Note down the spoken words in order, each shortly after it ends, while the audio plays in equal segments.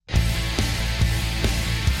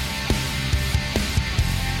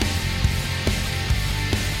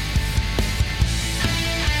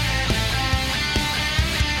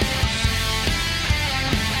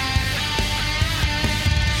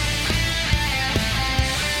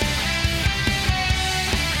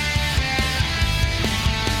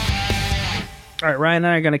All right, Ryan and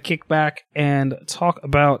I are going to kick back and talk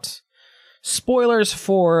about spoilers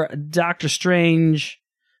for Doctor Strange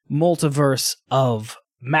Multiverse of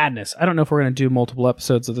Madness. I don't know if we're going to do multiple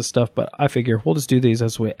episodes of this stuff, but I figure we'll just do these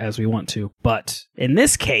as we want to. But in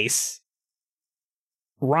this case,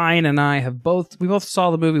 Ryan and I we both saw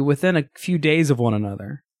the movie within a few days of one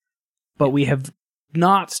another, but we have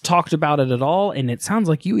not talked about it at all, and it sounds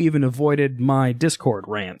like you even avoided my Discord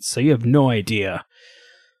rants, so you have no idea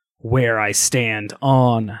where I stand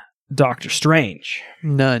on Doctor Strange.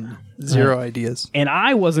 None. Zero ideas. And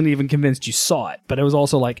I wasn't even convinced you saw it, but it was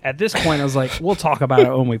also like, at this point, I was like, we'll talk about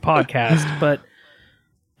it when we podcast, but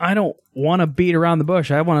I don't want to beat around the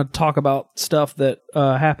bush. I want to talk about stuff that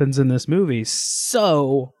happens in this movie.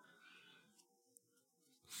 So,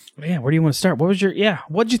 man, where do you want to start? What'd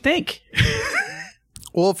you think?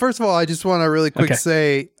 Well, first of all, I just want to really quick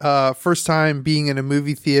say, first time being in a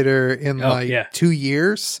movie theater in 2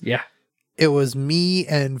 years. Yeah. It was me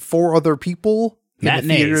and 4 other people in the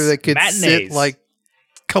theater that could sit like a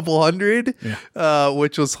couple hundred,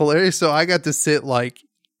 which was hilarious. So I got to sit like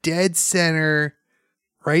dead center,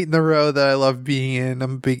 right in the row that I love being in.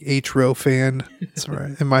 I'm a big H row fan. That's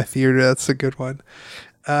right. In my theater, that's a good one.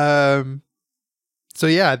 So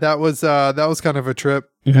yeah, that was kind of a trip.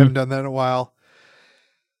 I haven't done that in a while.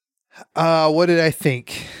 What did I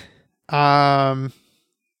think? Well,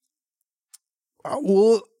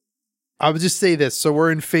 I would just say this. So we're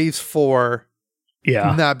in phase 4. Yeah.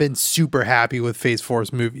 I've not been super happy with phase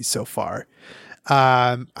 4's movies so far.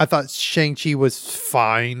 I thought Shang-Chi was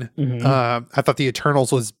fine. I thought the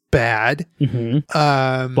Eternals was bad.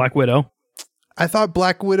 Black Widow. I thought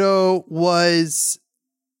Black Widow was...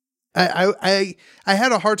 I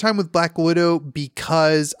had a hard time with Black Widow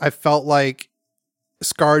because I felt like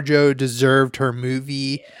ScarJo deserved her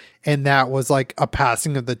movie, and that was like a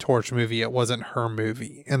passing of the torch movie. It wasn't her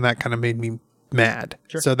movie, and that kind of made me mad.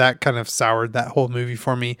 Sure. So that kind of soured that whole movie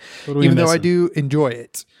for me, even though I do enjoy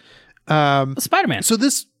it. Spider-Man. So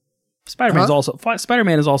this Spider-Man is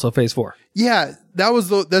also phase 4. Yeah,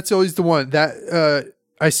 that's always the one that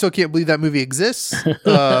I still can't believe that movie exists.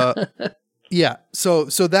 Yeah, so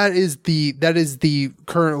that is the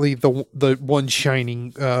currently the one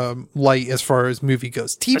shining light as far as movie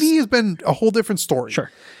goes. TV has been a whole different story.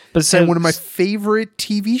 Sure, and one of my favorite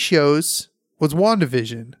TV shows was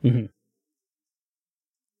WandaVision.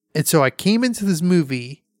 And so I came into this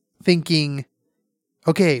movie thinking,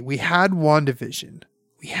 okay, we had WandaVision,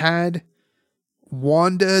 we had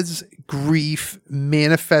Wanda's grief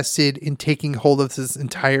manifested in taking hold of this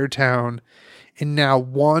entire town, and now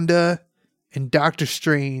Wanda and Doctor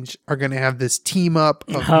Strange are going to have this team up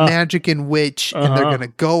of magic and witch, and they're going to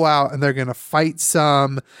go out and they're going to fight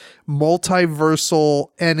some multiversal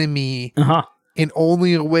enemy in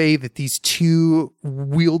only a way that these two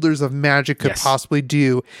wielders of magic could possibly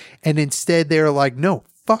do. And instead they're like, no,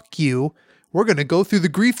 fuck you. We're going to go through the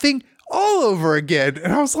grief thing all over again.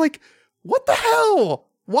 And I was like, what the hell?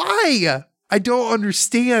 Why? I don't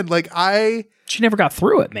understand. She never got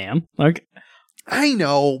through it, man. I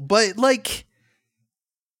know, but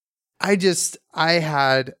I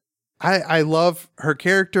love her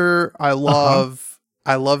character. I love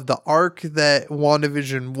the arc that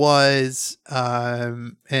WandaVision was,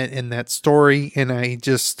 and that story. And I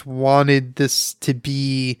just wanted this to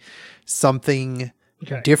be something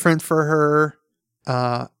different for her.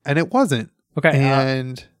 And it wasn't. Okay.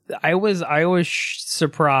 And I was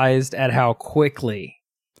surprised at how quickly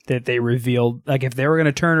that they revealed, if they were going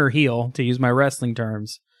to turn her heel, to use my wrestling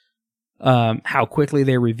terms, how quickly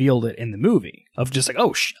they revealed it in the movie of just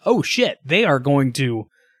oh shit, they are going to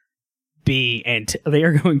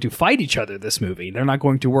fight each other this movie. They're not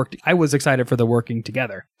going to work. I was excited for the working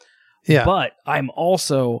together. Yeah. But I'm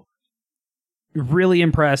also really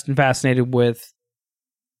impressed and fascinated with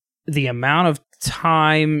the amount of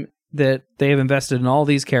time that they have invested in all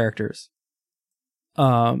these characters,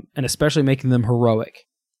 and especially making them heroic.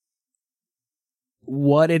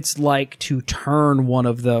 What it's like to turn one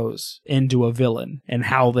of those into a villain and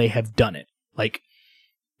how they have done it.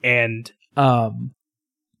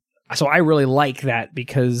 So I really like that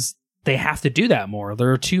because they have to do that more.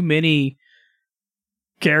 There are too many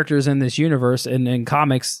characters in this universe and in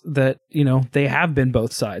comics that, they have been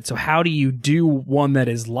both sides. So how do you do one that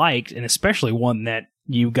is liked, and especially one that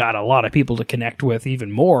you got a lot of people to connect with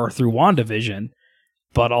even more through WandaVision,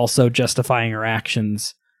 but also justifying her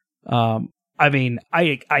actions? I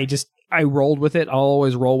rolled with it. I'll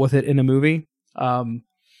always roll with it in a movie.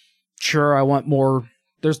 Sure, I want more.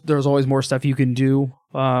 There's always more stuff you can do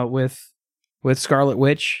with Scarlet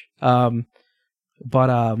Witch. But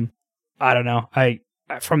I don't know.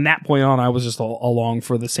 From that point on, I was just along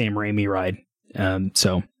for the Sam Raimi ride, Yeah.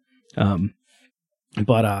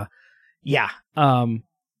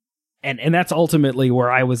 And that's ultimately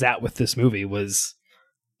where I was at with this movie was,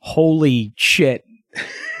 holy shit.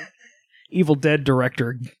 Evil Dead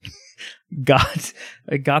director got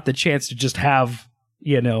the chance to just have,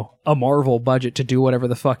 a Marvel budget to do whatever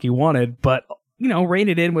the fuck he wanted, but, rein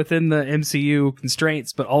it in within the MCU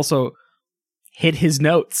constraints, but also hit his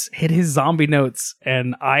zombie notes.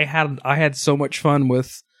 And I had so much fun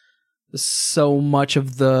with so much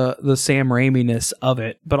of the Sam Raimi-ness of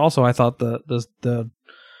it, but also I thought the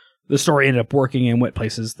story ended up working and went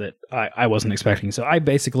places that I wasn't expecting. So I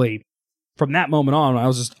basically, from that moment on, I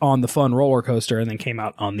was just on the fun roller coaster and then came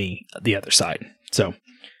out on the other side. So,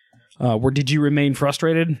 did you remain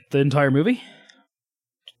frustrated the entire movie?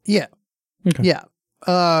 Yeah. Okay. Yeah.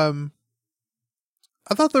 I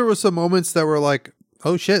thought there were some moments that were like,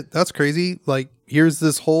 oh shit, that's crazy. Like, here's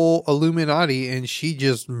this whole Illuminati and she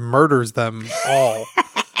just murders them all.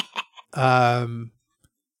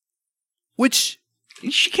 Which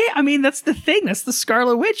she can't. I mean, that's the thing. That's the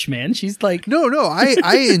Scarlet Witch, man. She's like, no.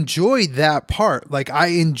 I enjoyed that part. Like, I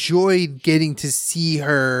enjoyed getting to see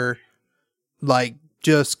her, like,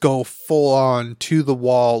 just go full on to the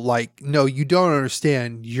wall. Like, no, you don't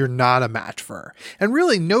understand. You're not a match for her. And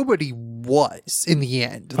really, nobody was in the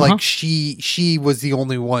end. Like, she was the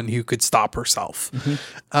only one who could stop herself,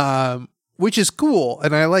 which is cool.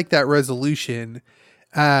 And I like that resolution.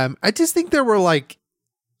 I just think there were like,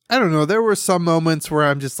 I don't know, there were some moments where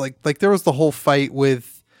I'm just like there was the whole fight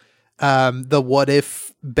with the what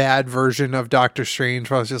if bad version of Doctor Strange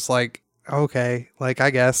where I was just like, okay, like, I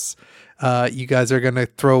guess you guys are going to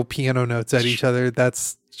throw piano notes at each other.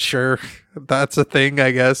 That's sure. That's a thing,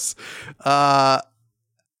 I guess. And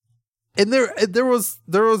there was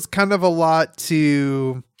kind of a lot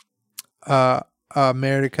to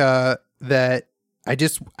America that I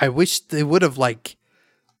wish they would have like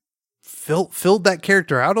filled that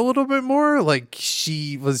character out a little bit more. Like,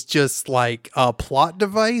 she was just like a plot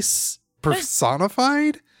device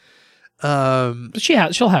personified. But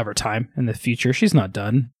she'll have her time in the future. She's not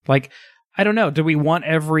done. Like, I don't know. Do we want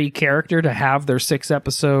every character to have their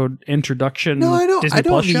 6-episode introduction? No, I don't. Disney I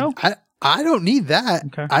don't Plus need. show? I don't need that.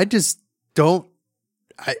 Okay. I just don't.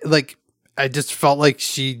 I just felt like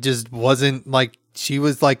she just wasn't like she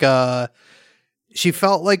was like a. She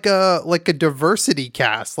felt like a diversity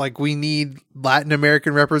cast. Like, we need Latin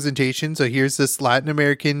American representation. So here's this Latin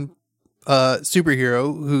American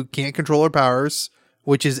superhero who can't control her powers,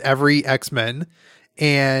 which is every X-Men.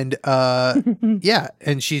 And yeah,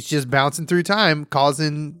 and she's just bouncing through time,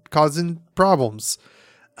 causing problems.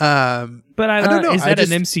 But I don't know. Is that an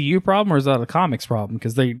MCU problem or is that a comics problem?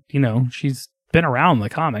 Because she's been around the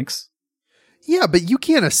comics. Yeah, but you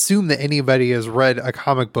can't assume that anybody has read a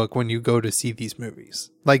comic book when you go to see these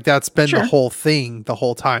movies. Like, that's been the whole thing the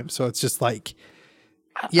whole time. So it's just like,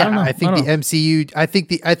 yeah, I think the MCU, I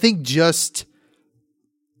think just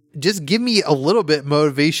give me a little bit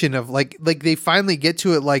motivation of like they finally get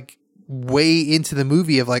to it like way into the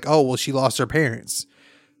movie of like, oh, well, she lost her parents.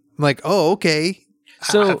 I'm like, oh, okay.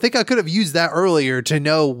 So I think I could have used that earlier to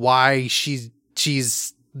know why she's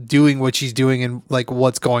doing what she's doing and like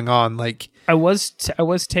what's going on. Like, I was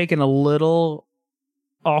taken a little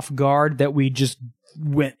off guard that we just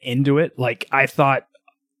went into it. Like, I thought,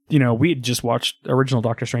 we had just watched original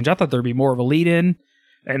Doctor Strange. I thought there'd be more of a lead in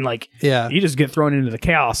and like, you just get thrown into the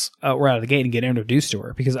chaos right out of the gate and get introduced to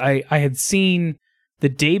her, because I had seen the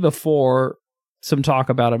day before some talk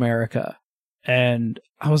about America and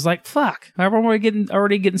I was like, fuck, I'm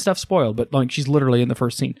already getting stuff spoiled, but like, she's literally in the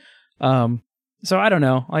first scene. So I don't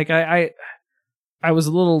know. Like, I was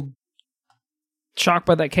a little shocked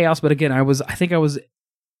by that chaos, but again, I think I was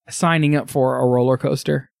signing up for a roller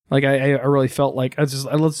coaster. Like, I really felt like let's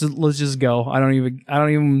just go. I don't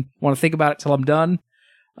even want to think about it till I'm done.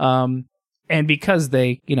 And because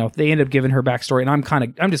they end up giving her backstory, and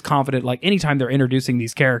I'm just confident. Like, anytime they're introducing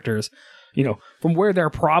these characters, from where they're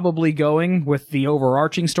probably going with the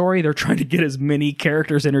overarching story, they're trying to get as many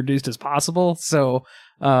characters introduced as possible. So,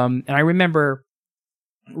 and I remember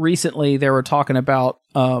recently they were talking about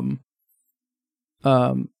some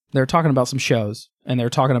shows, and they're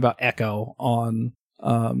talking about Echo on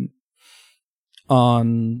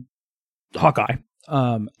Hawkeye,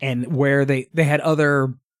 and where they had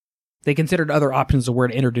they considered other options of where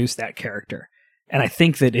to introduce that character. And I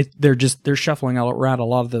think that they're shuffling around a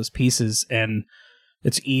lot of those pieces, and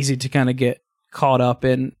it's easy to kind of get caught up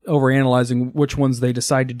in overanalyzing which ones they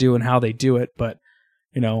decide to do and how they do it. But,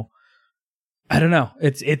 I don't know.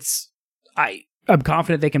 I'm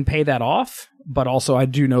confident they can pay that off, but also I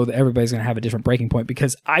do know that everybody's going to have a different breaking point,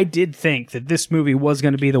 because I did think that this movie was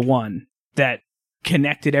going to be the one that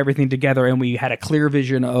connected everything together, and we had a clear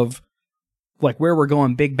vision of like where we're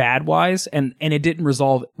going big bad wise, and it didn't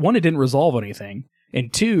resolve anything,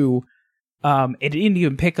 and two, it didn't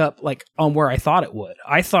even pick up like on where I thought it would.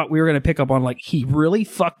 I thought we were going to pick up on like he really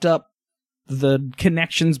fucked up the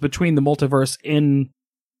connections between the multiverse in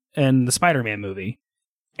the Spider-Man movie,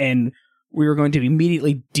 and we were going to be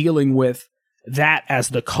immediately dealing with that as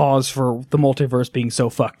the cause for the multiverse being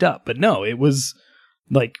so fucked up. But no, it was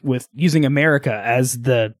like with using America as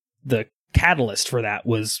the catalyst for that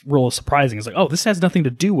was real surprising. It's like, oh, this has nothing to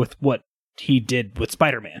do with what he did with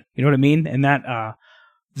Spider-Man. You know what I mean? And that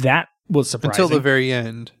was surprising. Until the very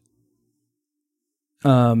end.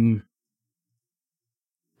 Till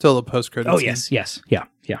the post-credits. Oh, yes. Yeah.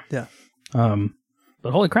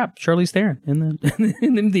 But holy crap, Charlize Theron in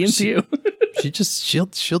the MCU.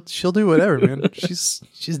 She'll do whatever, man. She's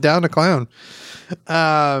down to clown.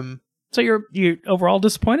 So you're overall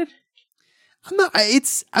disappointed? I'm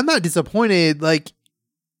not disappointed. Like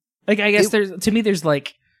I guess there's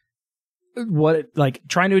like like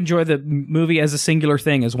trying to enjoy the movie as a singular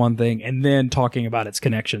thing is one thing, and then talking about its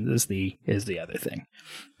connections is the other thing.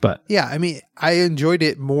 But yeah, I mean, I enjoyed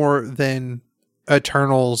it more than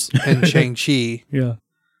Eternals and Shang-Chi. Yeah.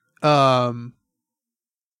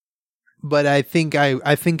 But I think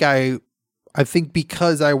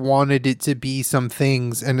because I wanted it to be some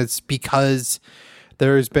things, and it's because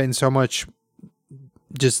there's been so much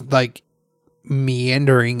just like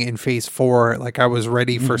meandering in phase 4, like I was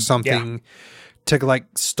ready for something to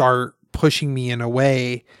like start pushing me in a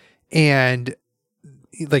way, and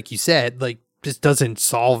like you said, like this doesn't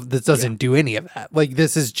do any of that. Like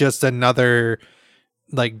this is just another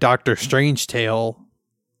like Doctor Strange tale,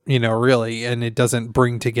 really, and it doesn't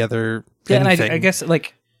bring together anything. And I guess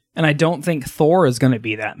like, and I don't think Thor is going to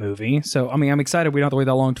be that movie. So I mean, I'm excited we don't have to wait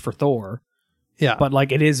that long for Thor. Yeah, but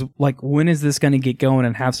like it is like, when is this going to get going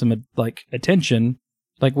and have some like attention,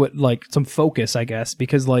 like what, like some focus, I guess,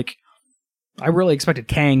 because like I really expected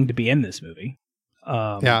Kang to be in this movie.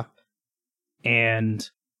 And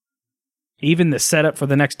even the setup for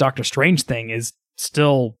the next Doctor Strange thing is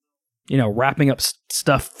still, wrapping up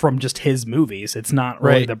stuff from just his movies. It's not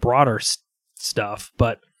really the broader stuff,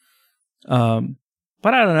 but I don't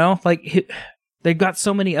know, like they've got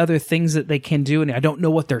so many other things that they can do, and I don't know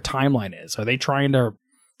what their timeline is. Are they trying to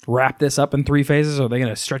wrap this up in 3 phases? Or are they going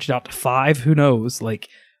to stretch it out to 5? Who knows? Like,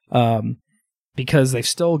 because they've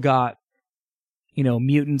still got,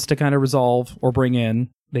 mutants to kind of resolve or bring in.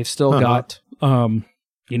 They've still got, which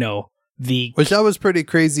that was pretty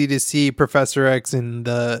crazy to see Professor X in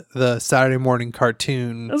the Saturday morning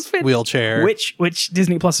cartoon wheelchair. Which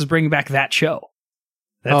Disney Plus is bringing back that show.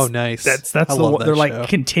 Nice. That's they're show. Like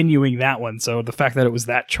continuing that one. So the fact that it was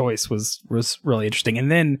that choice was really interesting.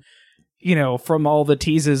 And then, from all the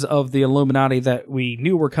teases of the Illuminati that we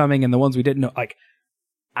knew were coming and the ones we didn't know, like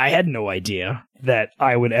I had no idea that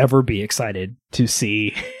I would ever be excited to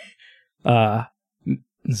see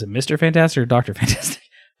is it Mr. Fantastic or Dr. Fantastic?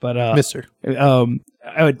 But Mr.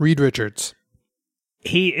 Reed Richards.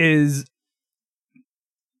 He is,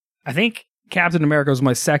 I think Captain America was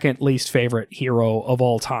my second least favorite hero of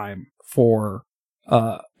all time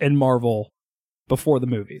in Marvel before the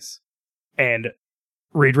movies. And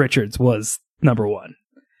Reed Richards was number 1.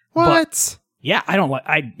 What? But, yeah,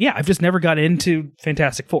 I've just never got into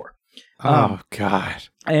Fantastic Four. Oh God.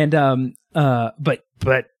 And but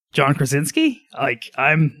John Krasinski,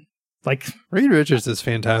 I'm like Reed Richards is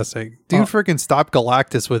fantastic. Dude freaking stopped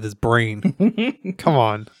Galactus with his brain. Come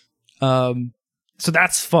on. So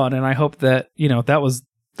that's fun, and I hope that,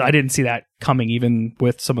 I didn't see that coming even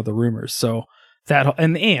with some of the rumors. So that,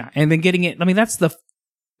 and then getting it, I mean, that's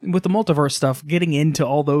with the multiverse stuff, getting into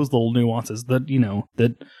all those little nuances that,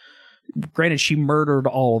 granted she murdered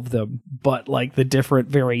all of them, but like the different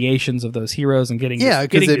variations of those heroes and getting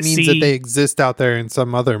because it means that they exist out there in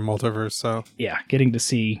some other multiverse. So yeah, getting to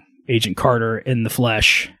see Agent Carter in the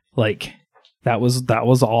flesh, like that was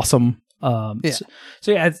awesome. So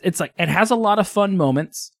it's like, it has a lot of fun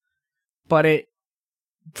moments, but it,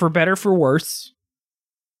 for better for worse,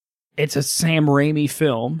 it's a Sam Raimi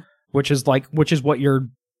film, which is what your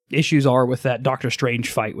issues are with that Doctor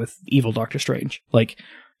Strange fight with evil Doctor Strange. Like,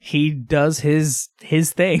 he does his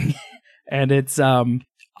thing, and it's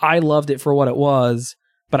I loved it for what it was,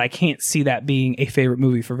 but I can't see that being a favorite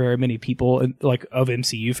movie for very many people, like of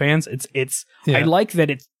MCU fans. I like that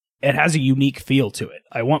it has a unique feel to it.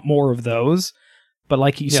 I want more of those, but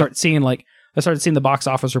like start seeing, like I started seeing the box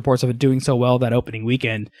office reports of it doing so well that opening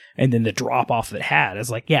weekend, and then the drop off that it had is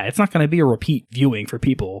like, yeah, it's not going to be a repeat viewing for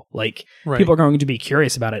people. Like, people are going to be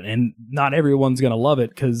curious about it, and not everyone's going to love it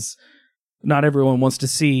because not everyone wants to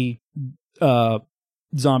see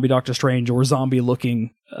zombie Doctor Strange or zombie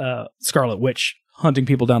looking Scarlet Witch hunting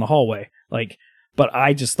people down a hallway. Like, but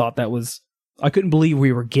I just thought that was, I couldn't believe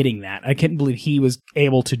we were getting that. I couldn't believe he was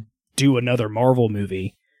able to do another Marvel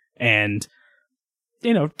movie and,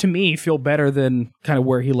 you know, to me feel better than kind of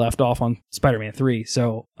where he left off on Spider-Man 3.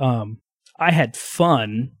 So I had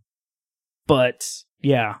fun, but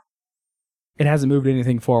yeah, it hasn't moved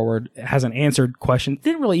anything forward. It hasn't answered questions.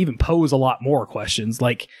 Didn't really even pose a lot more questions.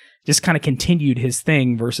 Like, just kind of continued his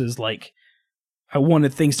thing versus like, I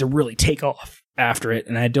wanted things to really take off after it.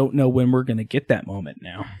 And I don't know when we're going to get that moment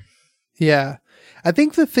now. Yeah. I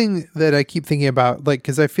think the thing that I keep thinking about, like,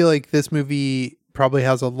 because I feel like this movie probably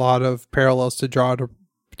has a lot of parallels to draw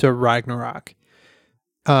to Ragnarok.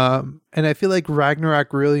 And I feel like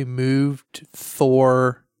Ragnarok really moved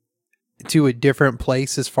Thor to a different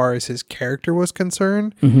place as far as his character was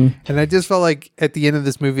concerned. Mm-hmm. And I just felt like at the end of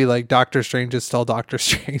this movie, like Doctor Strange is still Doctor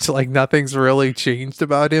Strange. Like nothing's really changed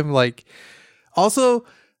about him. Like also,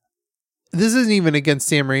 this isn't even against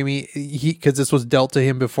Sam Raimi because this was dealt to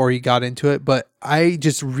him before he got into it. But I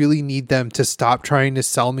just really need them to stop trying to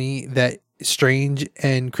sell me that Strange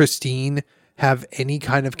and Christine have any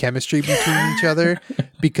kind of chemistry between each other,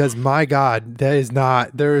 because my God, there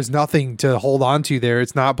is nothing to hold on to there.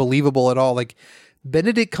 It's not believable at all. Like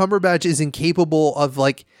Benedict Cumberbatch is incapable of,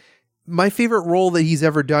 like, my favorite role that he's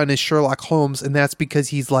ever done is Sherlock Holmes. And that's because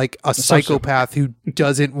he's like a psychopath who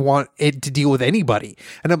doesn't want it to deal with anybody.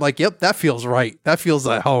 And I'm like, yep, that feels right. That feels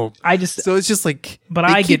at home. So it's just like, but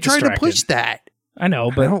I get trying distracted. to push that. I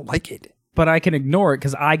know, but I don't like it. But I can ignore it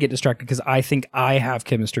because I get distracted because I think I have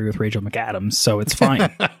chemistry with Rachel McAdams, so it's fine.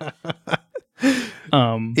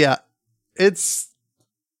 Yeah, it's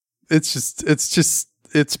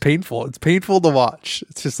painful. It's painful to watch.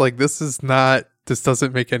 It's just like, this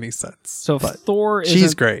doesn't make any sense. So Thor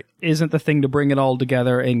she's great. Isn't the thing to bring it all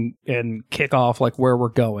together and kick off like where we're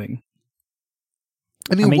going.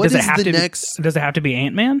 I mean what is the next? Does it have to be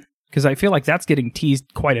Ant-Man? Because I feel like that's getting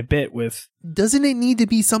teased quite a bit with... Doesn't it need to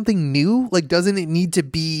be something new? Like, doesn't it need to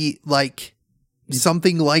be, like,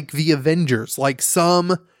 something like The Avengers? Like,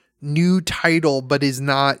 some new title, but is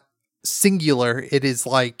not singular. It is,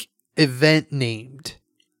 like, event named.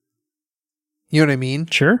 You know what I mean?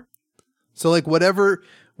 Sure. So, like, whatever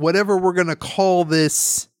we're going to call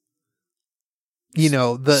this, you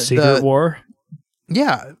know, the... Secret War?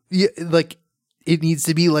 Yeah. Like, it needs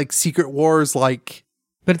to be, like, Secret Wars, like...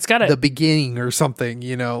 But it's got the beginning or something,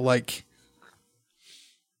 you know, like.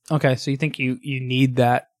 Okay, so you think you need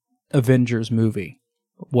that Avengers movie,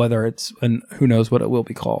 whether it's, and who knows what it will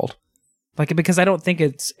be called. Like, because I don't think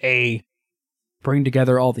it's a bring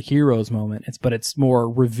together all the heroes moment. But it's more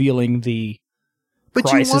revealing the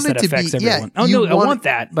crisis that affects everyone. Yeah, I want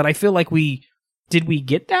that, but I feel like did we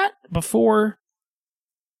get that before?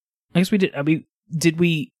 I guess we did. I mean, did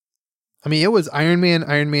we? I mean, it was Iron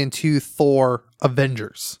Man 2, Thor,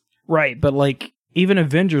 Avengers. Right, but like even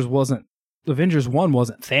Avengers 1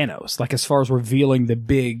 wasn't Thanos. Like as far as revealing the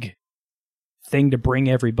big thing to bring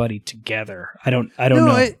everybody together. I don't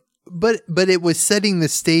know. But it was setting the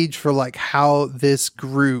stage for like how this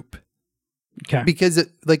group. Okay. Because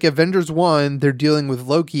like Avengers 1, they're dealing with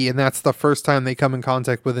Loki, and that's the first time they come in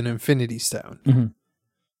contact with an Infinity Stone. Mm-hmm.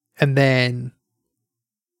 And then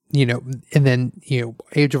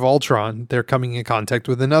Age of Ultron, they're coming in contact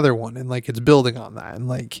with another one, and like it's building on that, and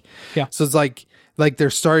like, yeah. So it's like they're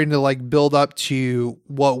starting to like build up to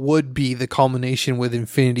what would be the culmination with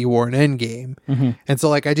Infinity War and Endgame. Mm-hmm. And so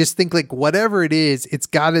like, I just think like whatever it is, it's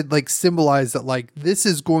got to like symbolize that like this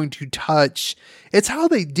is going to touch. It's how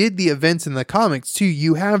they did the events in the comics too.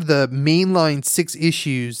 You have the mainline 6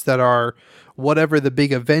 issues that are whatever the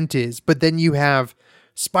big event is, but then you have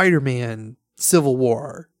Spider-Man, Civil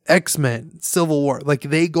War, X-Men, Civil War, like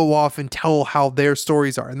they go off and tell how their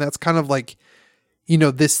stories are. And that's kind of like, you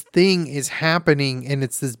know, this thing is happening and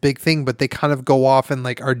it's this big thing, but they kind of go off and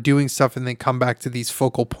like are doing stuff and they come back to these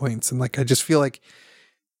focal points. And like, I just feel like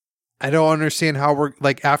I don't understand how we're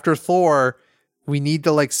like after Thor, we need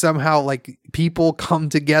to like somehow like people come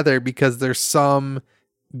together because there's some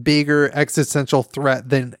bigger existential threat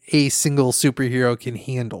than a single superhero can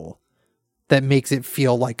handle. That makes it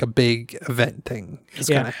feel like a big event thing is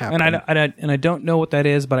going to happen. And I don't know what that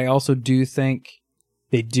is, but I also do think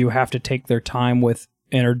they do have to take their time with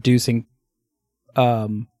introducing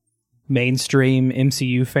mainstream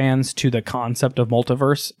MCU fans to the concept of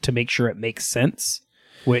multiverse to make sure it makes sense,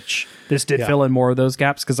 which this did fill in more of those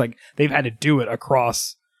gaps because like they've had to do it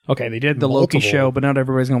across. Okay, they did the Loki show, but not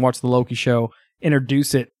everybody's going to watch the Loki show.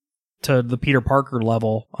 Introduce it to the Peter Parker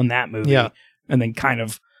level on that movie, and then kind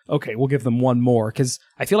of. Okay, we'll give them one more because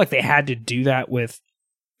I feel like they had to do that with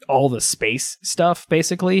all the space stuff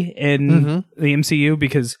basically in the MCU,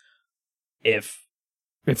 because if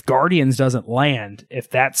Guardians doesn't land, if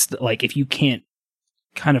that's like, if you can't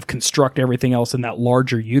kind of construct everything else in that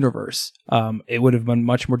larger universe, it would have been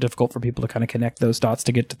much more difficult for people to kind of connect those dots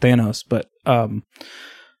to get to Thanos. But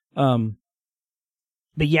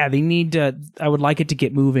yeah, they need to, I would like it to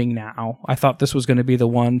get moving now. I thought this was going to be the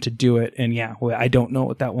one to do it. And yeah, I don't know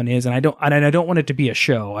what that one is. And I don't want it to be a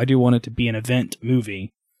show. I do want it to be an event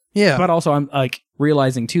movie. Yeah. But also I'm like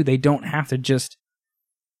realizing too, they don't have to just,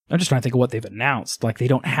 I'm just trying to think of what they've announced. Like they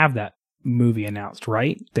don't have that movie announced,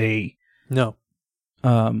 right? No.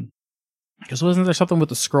 Because wasn't there something with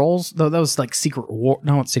the Skrulls? Though that was like Secret War,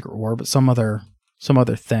 no, not Secret War, but some other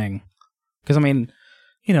thing. Because I mean,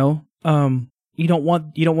 you don't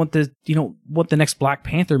want the next Black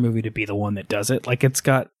Panther movie to be the one that does it. Like it's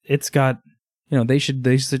got they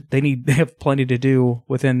have plenty to do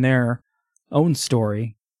within their own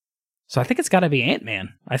story. So I think it's got to be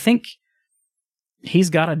Ant-Man. I think he's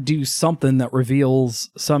got to do something that reveals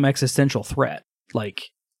some existential threat. Like,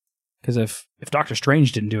 because if Doctor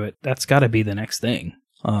Strange didn't do it, that's got to be the next thing.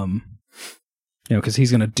 Because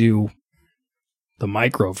he's gonna do the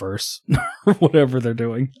microverse or whatever they're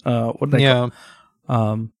doing. What do they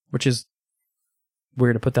call? Which is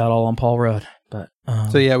weird to put that all on Paul Rudd. But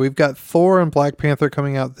so yeah, we've got Thor and Black Panther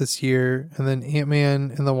coming out this year, and then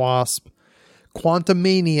Ant-Man and the Wasp,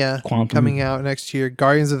 Quantumania coming out next year.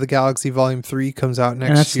 Guardians of the Galaxy Volume 3 comes out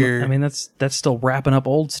next year. That's still wrapping up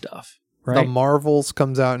old stuff, right? The Marvels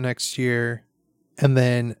comes out next year, and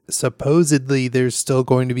then supposedly there's still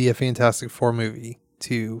going to be a Fantastic Four movie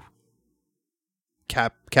to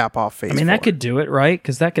cap off Phase 4. That could do it, right?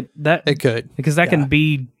 Because it could, because that can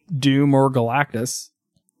be Doom or Galactus.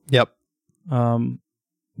 Yep.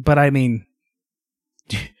 But I mean,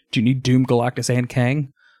 do you need Doom, Galactus, and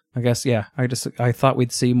Kang? I guess, yeah. I thought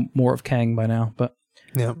we'd see more of Kang by now, but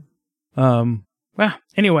yeah. Well,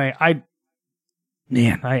 anyway, I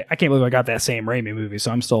can't believe I got that Sam Raimi movie,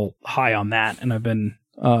 so I'm still high on that, and I've been,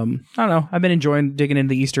 I don't know, I've been enjoying digging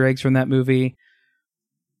into the Easter eggs from that movie.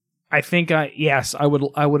 I think, I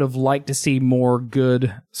would have liked to see more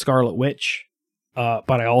good Scarlet Witch, but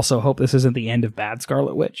I also hope this isn't the end of bad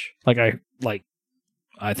Scarlet Witch. I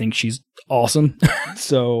think she's awesome.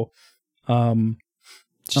 So,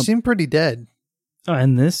 she seemed pretty dead.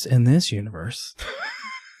 In this universe.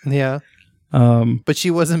 Yeah. But she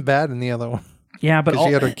wasn't bad in the other one. Yeah, but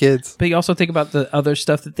she had her kids. But you also think about the other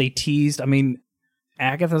stuff that they teased. I mean,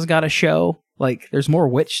 Agatha's got a show. Like, there's more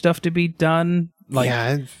witch stuff to be done. Like,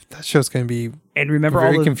 yeah, that show's going to be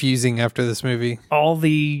very confusing after this movie. All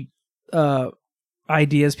the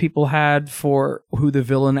ideas people had for who the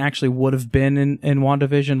villain actually would have been in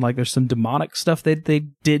WandaVision. Like, there's some demonic stuff that they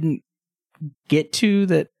didn't get to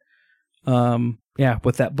that.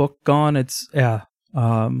 With that book gone, it's I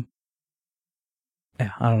don't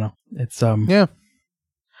know. It's yeah.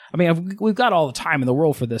 I mean, we've got all the time in the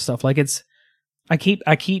world for this stuff. Like, it's I keep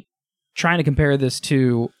trying to compare this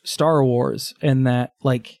to Star Wars, and that,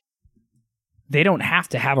 like, they don't have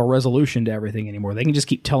to have a resolution to everything anymore. They can just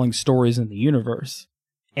keep telling stories in the universe.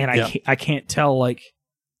 And I can't tell, like,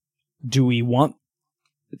 do we want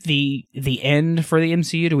the end for the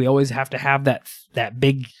MCU? Do we always have to have that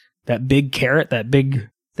big carrot, that big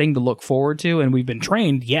thing to look forward to? And we've been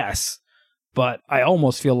trained, yes. But I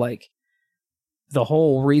almost feel like the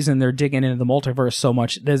whole reason they're digging into the multiverse so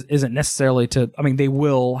much isn't necessarily they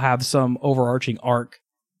will have some overarching arc,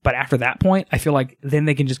 but after that point, I feel like then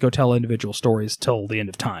they can just go tell individual stories till the end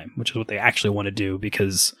of time, which is what they actually want to do,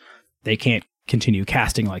 because they can't continue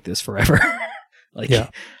casting like this forever. They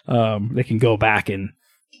can go back and,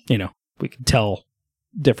 we can tell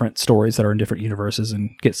different stories that are in different universes and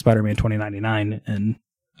get Spider-Man 2099, and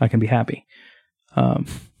I can be happy.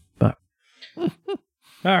 But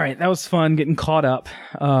all right, that was fun getting caught up.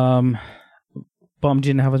 Bummed you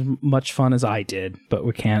didn't have as much fun as I did, but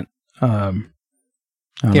we can't. Can't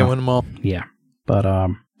win them all. Yeah, but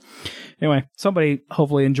anyway, somebody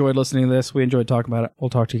hopefully enjoyed listening to this. We enjoyed talking about it.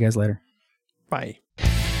 We'll talk to you guys later. Bye.